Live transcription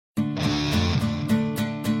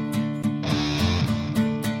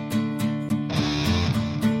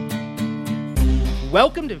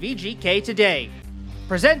welcome to VGK Today,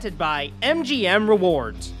 presented by MGM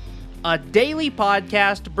Rewards, a daily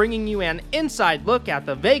podcast bringing you an inside look at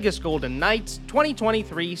the Vegas Golden Knights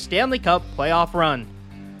 2023 Stanley Cup playoff run.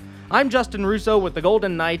 I'm Justin Russo with the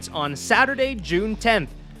Golden Knights on Saturday, June 10th,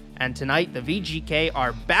 and tonight the VGK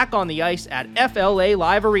are back on the ice at FLA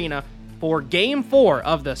Live Arena for Game 4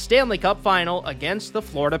 of the Stanley Cup Final against the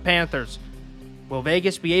Florida Panthers. Will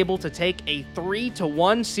Vegas be able to take a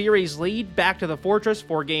 3-1 series lead back to the Fortress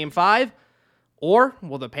for Game 5? Or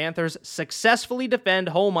will the Panthers successfully defend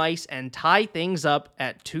home ice and tie things up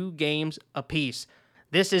at 2 games apiece?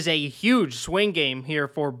 This is a huge swing game here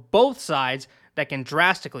for both sides that can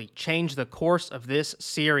drastically change the course of this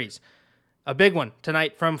series. A big one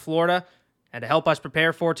tonight from Florida. And to help us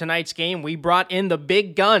prepare for tonight's game, we brought in the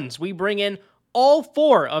big guns. We bring in all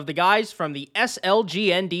 4 of the guys from the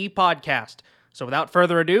SLGND podcast. So without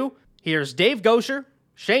further ado, here's Dave Goucher,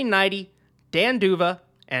 Shane Hnidy, Dan Duva,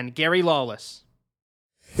 and Gary Lawless.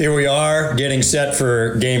 Here we are getting set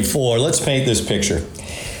for Game 4. Let's paint this picture.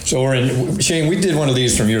 So we're in, Shane, we did one of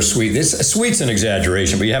these from your suite. A suite's an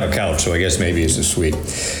exaggeration, but you have a couch, so I guess maybe it's a suite.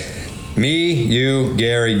 Me, you,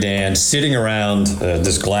 Gary, Dan, sitting around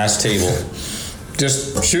this glass table,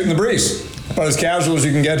 just shooting the breeze. About as casual as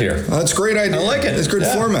you can get here. Well, that's a great idea. I like it. It's good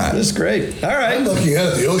format. This is great. All right. I'm looking out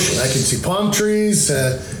at the ocean. I can see palm trees.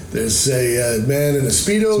 There's a man in a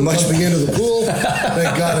Speedo jumping into the pool.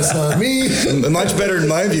 Thank God it's not me. Much better in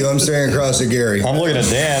my view. I'm staring across at Gary. I'm looking at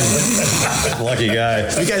Dan. Lucky guy.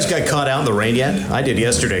 You guys got caught out in the rain yet? I did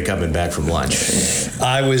yesterday coming back from lunch.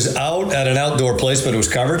 I was out at an outdoor place, but it was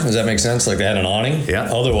covered. Does that make sense? Like they had an awning?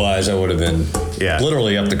 Yeah. Otherwise, I would have been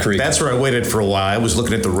literally up the creek. That's where I waited for a while. I was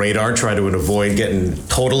looking at the radar, trying to avoid getting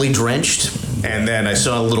totally drenched. And then I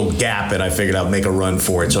saw a little gap, and I figured I'd make a run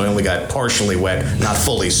for it. So I only got partially wet, not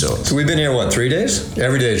fully soaked. So we've been here, 3 days?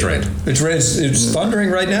 Every day's rained. It's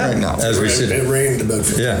thundering right now. As we sit. It rained about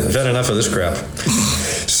 15 minutes. I've had enough of this crap.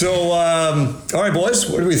 So, all right, boys,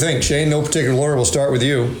 what do we think? Shane, no particular order. We'll start with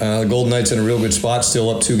you. The Golden Knights in a real good spot,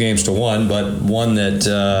 still up 2-1, but one that,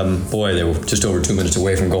 they were just over 2 minutes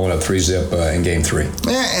away from going up 3-zip in Game 3.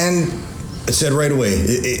 Yeah, and I said right away,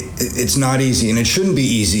 it's not easy, and it shouldn't be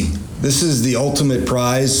easy. This is the ultimate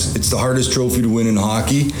prize. It's the hardest trophy to win in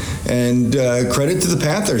hockey. And credit to the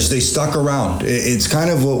Panthers. They stuck around. It's kind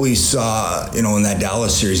of what we saw, in that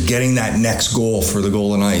Dallas series, getting that next goal for the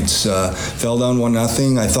Golden Knights. Fell down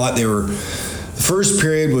 1-0. I thought the first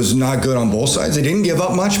period was not good on both sides. They didn't give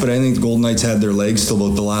up much, but I think the Golden Knights had their legs till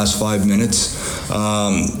about the last 5 minutes.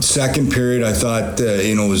 Second period, I thought,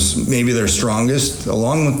 was maybe their strongest.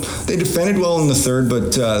 They defended well in the third,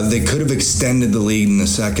 but they could have extended the lead in the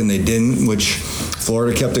second. They didn't, which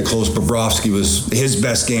Florida kept it close. Bobrovsky was his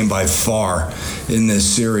best game by far in this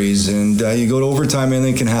series. And you go to overtime,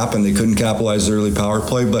 anything can happen. They couldn't capitalize the early power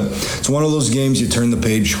play, but it's one of those games you turn the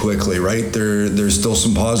page quickly, right? There's still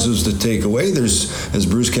some positives to take away. As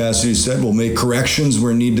Bruce Cassidy said, we'll make corrections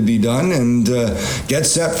where need to be done and get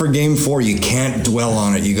set for Game 4. You can't dwell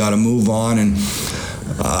on it. You got to move on. And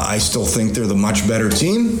I still think they're the much better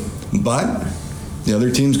team, but the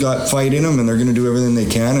other team's got fight in them, and they're going to do everything they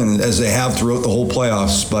can, and as they have throughout the whole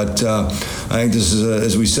playoffs. But I think this is,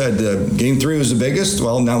 as we said, Game 3 was the biggest.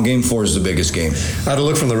 Well, now Game 4 is the biggest game. How'd it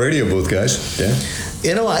look from the radio booth, guys? Yeah.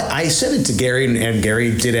 I said it to Gary, and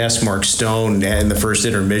Gary did ask Mark Stone in the first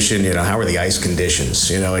intermission, how are the ice conditions?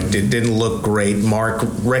 It didn't look great. Mark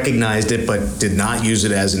recognized it, but did not use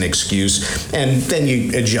it as an excuse. And then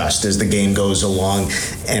you adjust as the game goes along.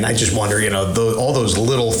 And I just wonder, all those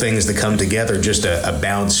little things that come together, just a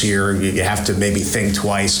bounce here, you have to maybe think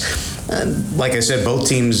twice. And like I said, both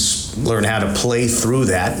teams learn how to play through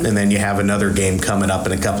that, and then you have another game coming up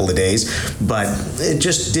in a couple of days. But it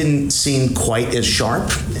just didn't seem quite as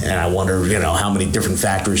sharp, and I wonder, how many different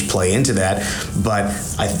factors play into that. But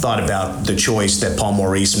I thought about the choice that Paul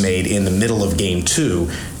Maurice made in the middle of Game 2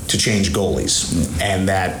 to change goalies, and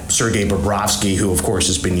that Sergei Bobrovsky, who of course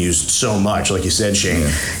has been used so much, like you said,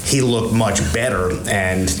 Shane, he looked much better.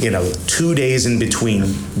 And 2 days in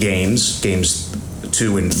between games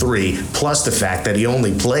 2 and 3, plus the fact that he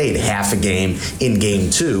only played half a game in Game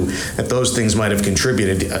 2, that those things might have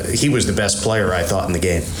contributed. He was the best player, I thought, in the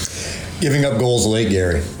game. Giving up goals late,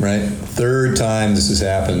 Gary, right? Third time this has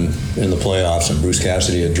happened in the playoffs, and Bruce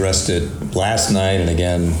Cassidy addressed it last night and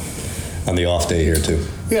again on the off day here, too.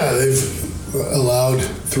 Yeah, they've allowed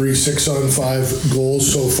 3 6-on-5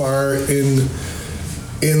 goals so far in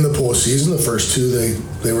the postseason. The first 2,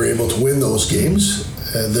 they were able to win those games.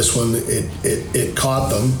 This one, it caught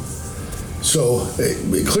them. So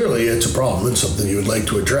clearly it's a problem. It's something you would like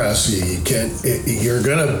to address. You can't,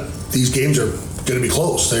 these games are going to be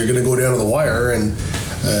close. They're going to go down to the wire, and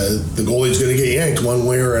the goalie's going to get yanked one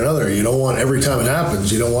way or another. You don't want, every time it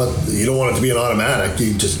happens, you don't want it to be an automatic.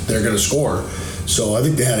 They're going to score. So I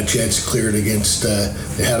think they had a chance to clear it against.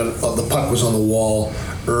 The puck was on the wall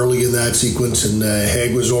early in that sequence, and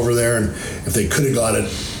Haig was over there. And if they could have got it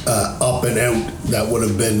up and out, that would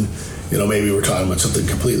have been, maybe we're talking about something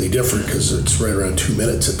completely different, because it's right around 2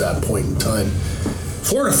 minutes at that point in time.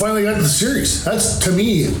 Florida finally got into the series. That's, to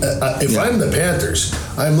me, if I'm the Panthers,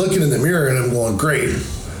 I'm looking in the mirror and I'm going, great,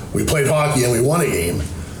 we played hockey and we won a game.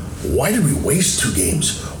 Why did we waste 2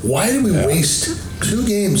 games? Why did we waste 2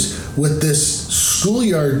 games with this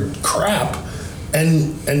schoolyard crap?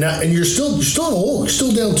 And you're still in the hole. You're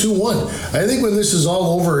still down 2-1. I think when this is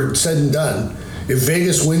all over, said and done, if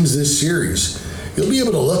Vegas wins this series, you'll be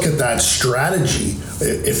able to look at that strategy,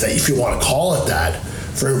 if you want to call it that,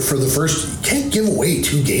 for the first. You can't give away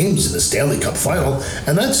 2 games in the Stanley Cup Final,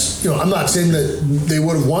 and that's, I'm not saying that they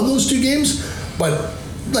would have won those 2 games, but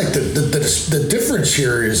like the difference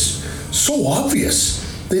here is so obvious.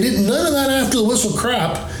 They did none of that after the whistle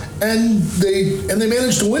crap, and they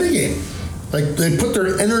managed to win a game. Like, they put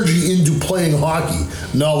their energy into playing hockey.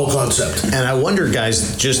 Novel concept. And I wonder,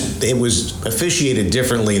 guys, it was officiated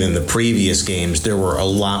differently than the previous games. There were a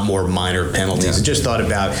lot more minor penalties. I just thought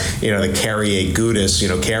about, the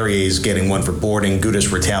Carrier-Gudas. Carrier's getting 1 for boarding.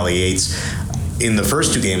 Gudas retaliates. In the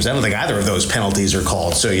first 2 games, I don't think either of those penalties are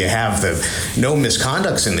called. So you have no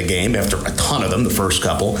misconducts in the game after a ton of them, the first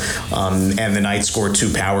couple. And the Knights scored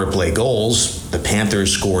 2 power play goals. The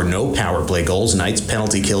Panthers scored no power play goals. Knights'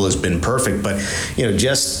 penalty kill has been perfect. But,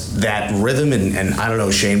 just that rhythm, and I don't know,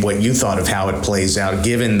 Shane, what you thought of how it plays out,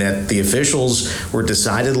 given that the officials were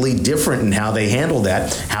decidedly different in how they handled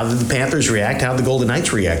that. How did the Panthers react? How did the Golden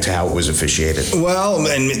Knights react to how it was officiated? Well,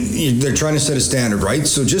 and they're trying to set a standard, right?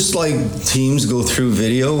 So just like teams go through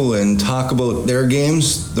video and talk about their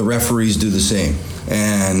games, the referees do the same.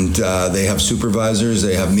 And they have supervisors,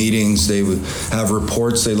 they have meetings, they have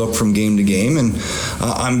reports, they look from game to game. And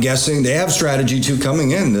I'm guessing they have strategy too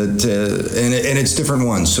coming in, that and it's different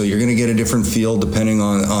ones. So you're going to get a different feel depending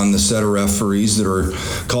on the set of referees that are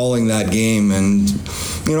calling that game. And,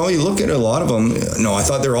 you look at a lot of them. No, I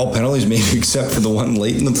thought they were all penalties, maybe except for the one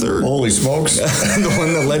late in the third. Holy smokes. The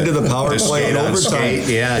one that led to the power play in overtime.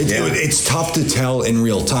 It's tough to tell in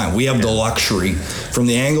real time. We have the luxury. From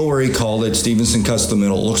the angle where he called it, Stevenson cuts the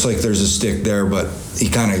middle. It looks like there's a stick there, but he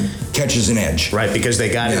kind of catches an edge. Right, because they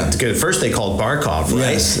got it. First they called Barkov,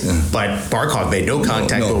 right? Yes. But Barkov made no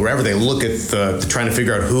contact wherever. They look at trying to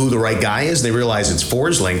figure out who the right guy is. They realize it's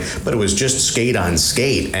Forsling, but it was just skate on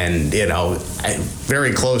skate, and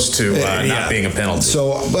very close to not being a penalty.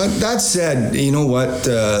 So, but that said, you know what?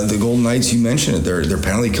 The Golden Knights, you mentioned it. Their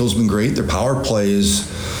penalty kill's been great. Their power play is.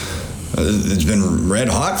 It's been red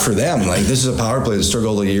hot for them. Like, this is a power play that's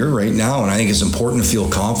struggled all year right now, and I think it's important to feel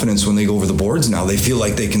confidence when they go over the boards now. They feel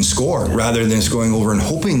like they can score rather than just going over and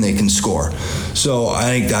hoping they can score. So I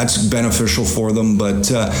think that's beneficial for them. But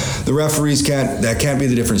the referees can't be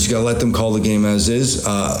the difference. You got to let them call the game as is.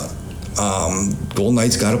 Golden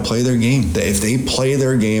Knights got to play their game. If they play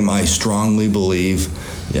their game, I strongly believe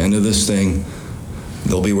the end of this thing,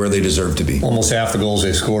 they'll be where they deserve to be. Almost half the goals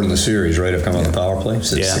they scored in the series, right, have come on the power play.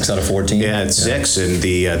 6 out of 14. Yeah, it's 6, and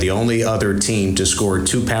the only other team to score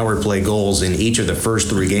 2 power play goals in each of the first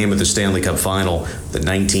 3 games of the Stanley Cup Final, the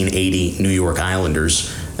 1980 New York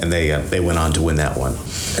Islanders, and they went on to win that one.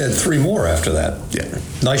 And 3 more after that. Yeah,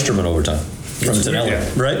 Nystrom in overtime. From Tonelli,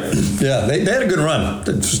 right? Yeah, they had a good run.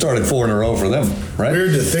 It started 4 in a row for them, right?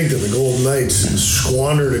 Weird to think that the Golden Knights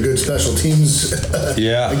squandered a good special teams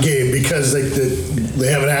game, because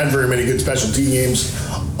they haven't had very many good special team games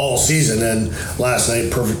all season, and last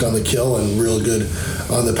night perfect on the kill and real good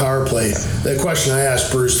on the power play. The question I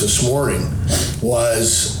asked Bruce this morning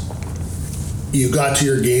was, you got to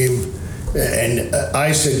your game, and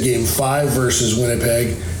I said game 5 versus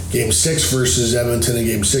Winnipeg, Game 6 versus Edmonton, and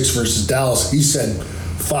Game 6 versus Dallas. He said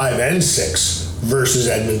 5 and 6 versus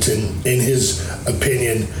Edmonton, in his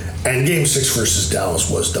opinion. And Game 6 versus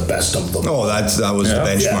Dallas was the best of them. Oh, that was the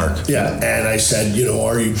benchmark. Yeah, and I said,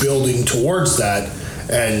 are you building towards that?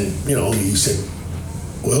 And, he said,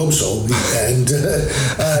 we hope so. And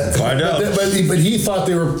find out. But he thought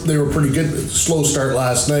they were pretty good. Good start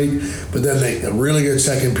last night, but then a really good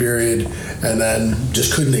second period, and then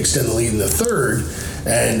just couldn't extend the lead in the third.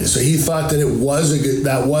 And so he thought that it was a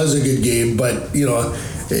good game. But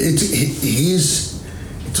it's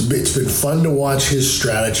been fun to watch his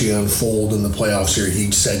strategy unfold in the playoffs here. He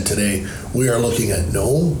said today, we are looking at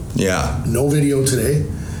no video today.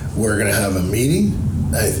 We're going to have a meeting.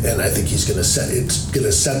 and I think he's going to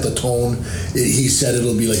set the tone. He said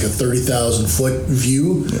it'll be like a 30,000-foot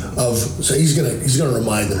view of. So he's going to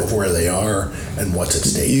remind them of where they are and what's at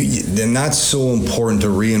stake. Then that's so important to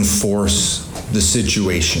reinforce the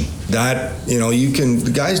situation. That,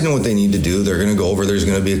 the guys know what they need to do. They're going to go over. There's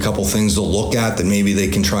going to be a couple things to look at that maybe they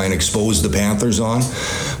can try and expose the Panthers on.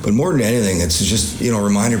 But more than anything, it's just, a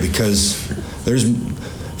reminder, because there's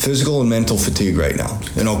physical and mental fatigue right now.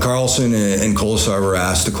 Carlson and Kolesar were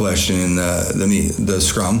asked a question in the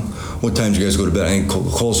scrum. What time do you guys go to bed? I think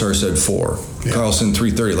Kolesar said 4. Yeah. Carlson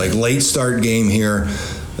 3:30. Like, late start game here.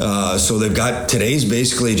 So they've got, today's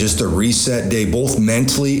basically just a reset day, both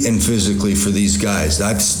mentally and physically, for these guys.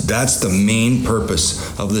 That's the main purpose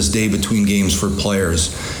of this day between games for players.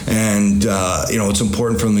 And, it's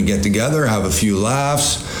important for them to get together, have a few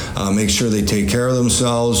laughs, make sure they take care of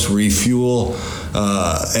themselves, refuel,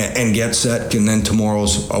 and get set. And then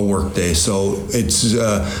tomorrow's a work day. So it's,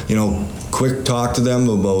 quick talk to them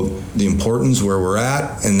about the importance, where we're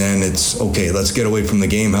at, and then it's okay, let's get away from the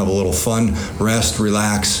game, have a little fun, rest,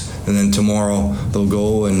 relax, and then tomorrow they'll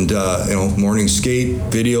go and morning skate,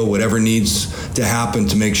 video, whatever needs to happen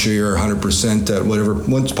to make sure you're 100% at whatever.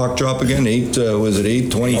 When's puck drop again?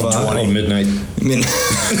 8:25? Midnight.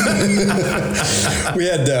 We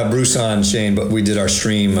had Bruce on, Shane, but we did our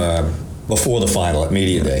stream before the final at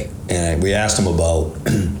Media Day, and we asked him about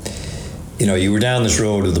you were down this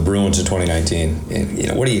road with the Bruins in 2019,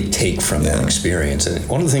 and what do you take from that experience? And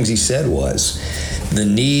one of the things he said was the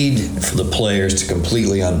need for the players to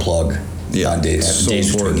completely unplug on days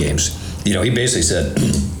between games. He basically said,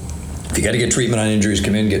 if you got to get treatment on injuries,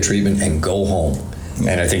 come in, get treatment, and go home.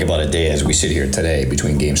 And I think about a day as we sit here today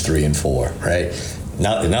between games 3 and 4, right?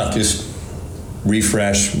 Not just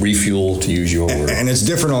refresh, refuel, to use your word. And it's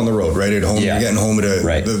different on the road, right? At home, you're getting home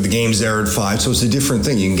at the game's there at 5, so it's a different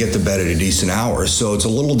thing. You can get to bed at a decent hour, so it's a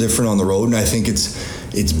little different on the road. And I think it's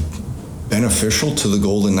beneficial to the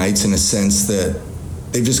Golden Knights in a sense that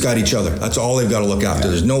they've just got each other. That's all they've got to look after.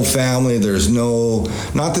 There's no family. There's no,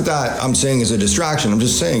 not that I'm saying is a distraction. I'm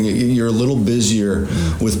just saying you're a little busier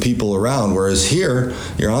with people around. Whereas here,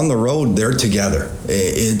 you're on the road. They're together.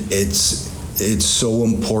 It's so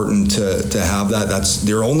important to have that. That's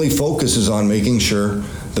their only focus is on making sure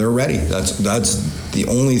they're ready. That's the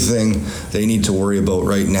only thing they need to worry about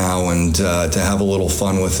right now, and to have a little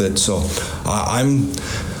fun with it. So I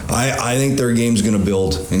think their game's going to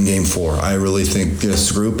build in Game 4. I really think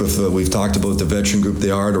this group, if we've talked about the veteran group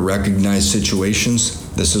they are to recognize situations,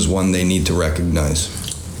 this is one they need to recognize.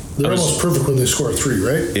 They're almost perfect when they score 3,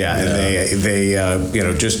 right? Yeah, and they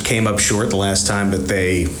just came up short the last time that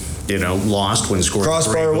they lost when scored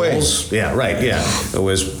crossbar 3 goals. Yeah, right. Yeah, it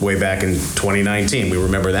was way back in 2019. We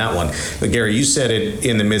remember that one. But Gary, you said it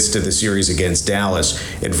in the midst of the series against Dallas.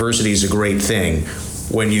 Adversity is a great thing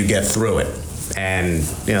when you get through it. And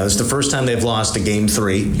it's the first time they've lost a Game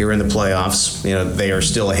 3 here in the playoffs. They are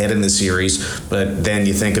still ahead in the series, but then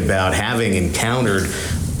you think about having encountered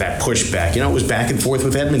that pushback. It was back and forth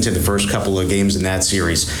with Edmonton the first couple of games in that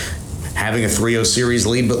series. Having a 3-0 series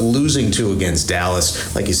lead, but losing 2 against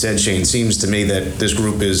Dallas. Like you said, Shane, seems to me that this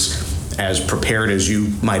group is as prepared as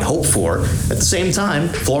you might hope for. At the same time,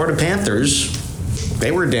 Florida Panthers,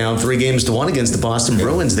 they were down 3-1 against the Boston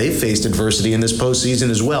Bruins. They faced adversity in this postseason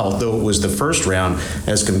as well, though it was the first round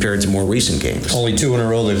as compared to more recent games. Only 2 in a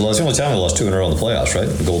row they've lost. The only time they lost 2 in a row in the playoffs, right?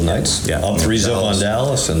 The Golden Knights. Yeah. Up 3-0 on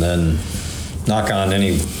Dallas, and then knock on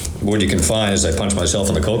any wood you can find as I punch myself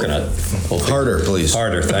in the coconut. Hopefully. Harder, please.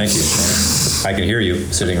 Harder, thank you. I can hear you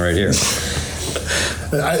sitting right here. You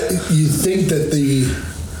think that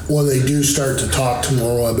when they do start to talk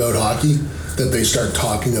tomorrow about hockey, that they start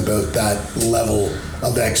talking about that level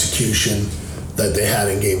of execution that they had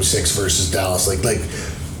in Game 6 versus Dallas. Like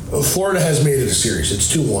Florida has made it a series. It's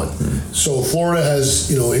 2-1. So Florida has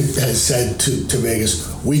said to Vegas,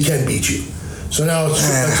 we can beat you. So now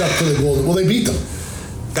it's up to the Golden. Well, they beat them.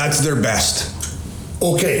 That's their best.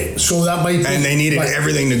 Okay, so that might be... And they needed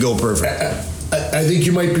everything to go perfect. I think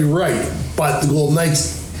you might be right, but the Golden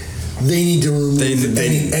Knights, they need to remove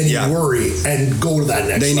any worry and go to that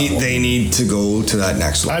next level. They need to go to that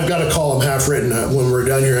next level. I've got a column half written. When we're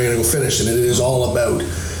done here, I'm going to go finish, and it is all about...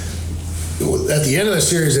 At the end of the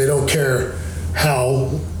series, they don't care how,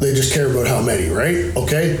 they just care about how many, right?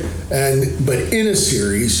 Okay? But in a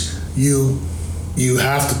series, you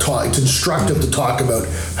have to talk. It's instructive to talk about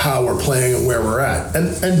how we're playing and where we're at.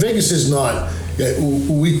 And Vegas is not.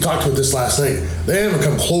 We talked about this last night. They haven't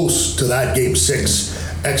come close to that Game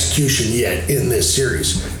 6 execution yet in this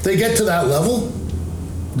series. If they get to that level,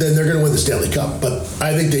 then they're going to win the Stanley Cup. But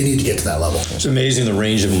I think they need to get to that level. It's amazing the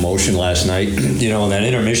range of emotion last night. You know, and that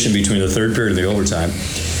intermission between the third period and the overtime.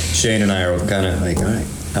 Shane and I are kind of like,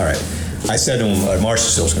 all right. I said to him,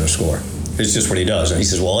 Marchessault's going to score. It's just what he does. And he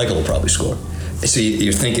says, well, Eichel will probably score. So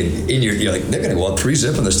you're thinking, you're like, they're going to go up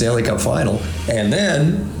 3-0 in the Stanley Cup Final. And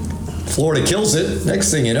then Florida kills it.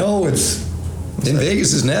 Next thing you know, it's in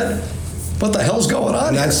Vegas' net. What the hell's going on?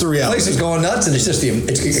 And that's the reality. The place is going nuts, and it's just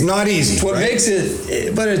it's not easy. It's what makes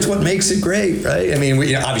it, but it's what makes it great, right? I mean,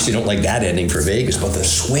 we obviously don't like that ending for Vegas, but the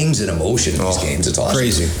swings in emotion in these games, it's awesome.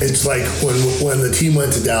 Crazy. It's like when the team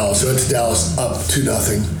went to Dallas. They went to Dallas up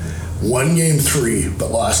 2-0, won game 3, but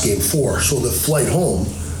lost game 4. So the flight home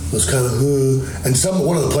was kind of, and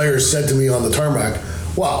one of the players said to me on the tarmac,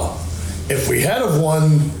 "Wow, if we had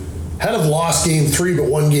lost game 3 but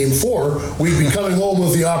won game 4, we'd be coming home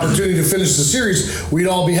with the opportunity to finish the series. We'd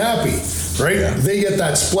all be happy, right?" Yeah. They get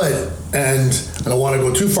that split, and I don't want to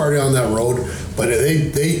go too far down that road, but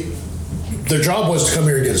their job was to come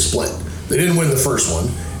here and get a split. They didn't win the first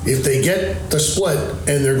one. If they get the split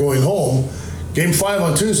and they're going home, game 5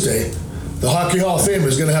 on Tuesday, the Hockey Hall of Fame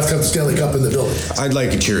is going to have the Stanley Cup in the building. I'd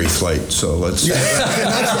like a cheery flight, so let's. Yeah.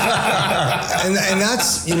 and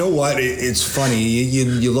that's, you know what? It's funny.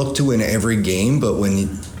 You look to win every game, but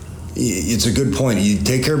it's a good point. You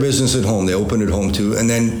take care of business at home. They open at home too, and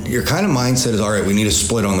then your kind of mindset is, all right, we need a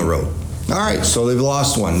split on the road. All right, so they've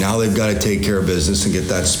lost one. Now they've got to take care of business and get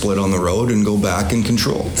that split on the road and go back and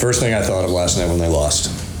control. First thing I thought of last night when they lost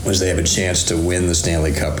was they have a chance to win the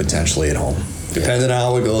Stanley Cup potentially at home. Depending on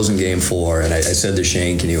how it goes in game 4. And I said to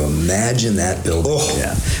Shane, can you imagine that building? Oh,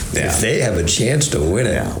 yeah. If they have a chance to win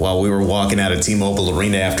it. Yeah. Well, we were walking out of T-Mobile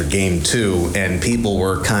Arena after game 2, and people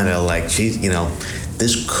were kind of like, geez,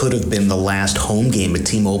 this could have been the last home game at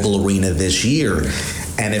T-Mobile Arena this year.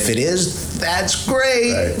 And if it is, that's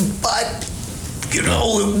great. Right. But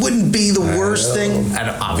it wouldn't be the worst thing. And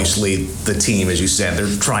obviously, the team, as you said,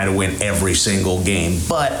 they're trying to win every single game.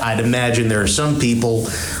 But I'd imagine there are some people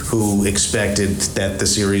who expected that the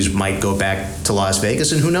series might go back to Las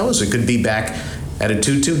Vegas, and who knows, it could be back at a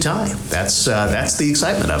 2-2 tie. That's the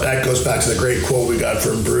excitement of it. That goes back to the great quote we got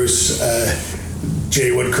from Bruce Jay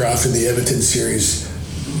Woodcroft in the Edmonton series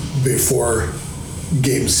before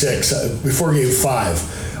Game 6, before Game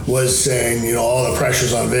 5. Was saying, all the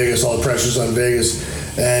pressure's on Vegas,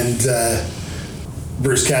 and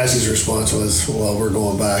Bruce Cassidy's response was, well, we're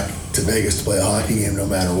going back to Vegas to play a hockey game no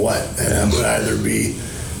matter what, and it would either be,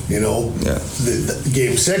 the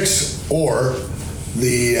Game 6 or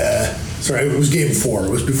it was Game 4. It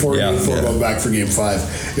was before Game 4 going back for Game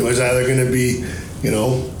 5. It was either going to be,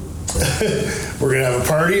 we're going to have a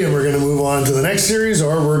party and we're going to move on to the next series,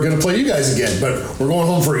 or we're going to play you guys again, but we're going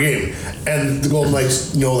home for a game. And the Golden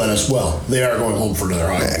Knights know that as well. They are going home for another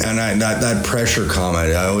hockey game. And that pressure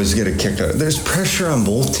comment, I always get a kick out of it. There's pressure on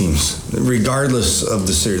both teams, regardless of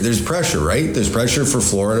the series. There's pressure, right? There's pressure for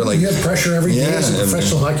Florida. You have pressure every day as a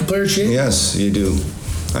professional hockey player, Shane? Yes, you do.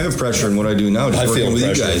 I have pressure in what I do now. I feel with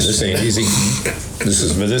pressure. You guys. This ain't easy. This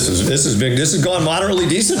is big. This has gone moderately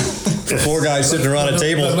decent for 4 guys sitting around a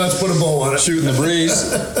table. Let's put a bow on it. Shooting the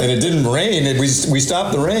breeze, and it didn't rain. We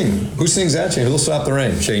stopped the rain. Who sings that, Shane? Who'll stop the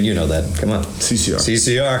rain? Shane, you know that. Come on.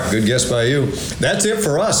 CCR. Good guess by you. That's it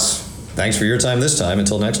for us. Thanks for your time this time.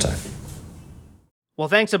 Until next time. Well,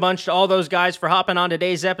 thanks a bunch to all those guys for hopping on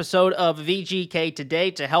today's episode of VGK Today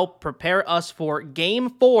to help prepare us for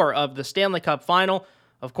Game 4 of the Stanley Cup Final.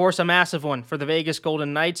 Of course, a massive one for the Vegas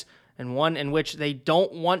Golden Knights, and one in which they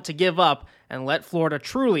don't want to give up and let Florida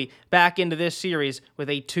truly back into this series with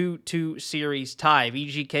a 2-2 series tie.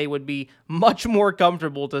 VGK would be much more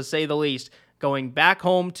comfortable, to say the least, going back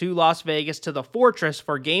home to Las Vegas to the Fortress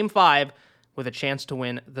for Game 5 with a chance to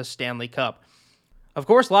win the Stanley Cup. Of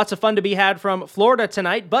course, lots of fun to be had from Florida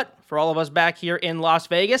tonight, but for all of us back here in Las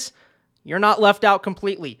Vegas, you're not left out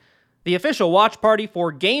completely. The official watch party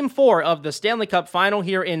for Game 4 of the Stanley Cup Final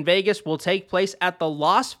here in Vegas will take place at the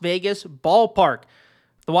Las Vegas Ballpark.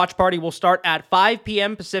 The watch party will start at 5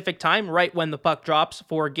 p.m. Pacific time, right when the puck drops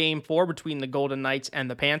for Game 4 between the Golden Knights and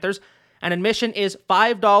the Panthers. And admission is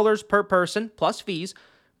 $5 per person, plus fees,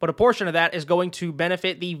 but a portion of that is going to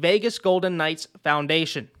benefit the Vegas Golden Knights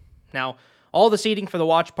Foundation. Now, all the seating for the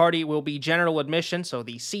watch party will be general admission, so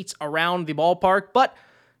the seats around the ballpark, but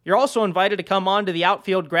you're also invited to come onto the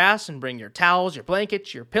outfield grass and bring your towels, your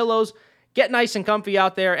blankets, your pillows, get nice and comfy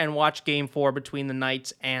out there and watch Game 4 between the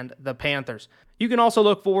Knights and the Panthers. You can also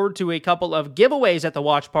look forward to a couple of giveaways at the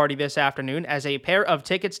watch party this afternoon, as a pair of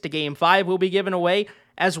tickets to Game 5 will be given away,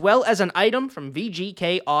 as well as an item from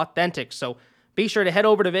VGK Authentics. So be sure to head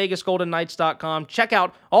over to VegasGoldenKnights.com, check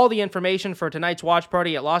out all the information for tonight's watch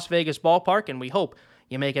party at Las Vegas Ballpark, and we hope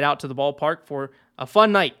you make it out to the ballpark for a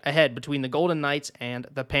fun night ahead between the Golden Knights and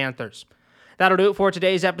the Panthers. That'll do it for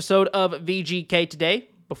today's episode of VGK Today.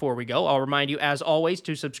 Before we go, I'll remind you, as always,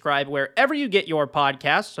 to subscribe wherever you get your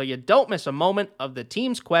podcasts so you don't miss a moment of the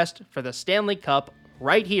team's quest for the Stanley Cup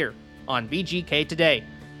right here on VGK Today.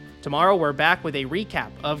 Tomorrow, we're back with a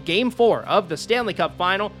recap of Game 4 of the Stanley Cup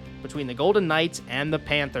Final between the Golden Knights and the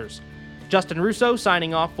Panthers. Justin Russo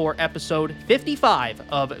signing off for episode 55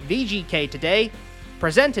 of VGK Today,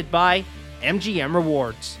 presented by MGM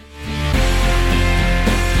Rewards.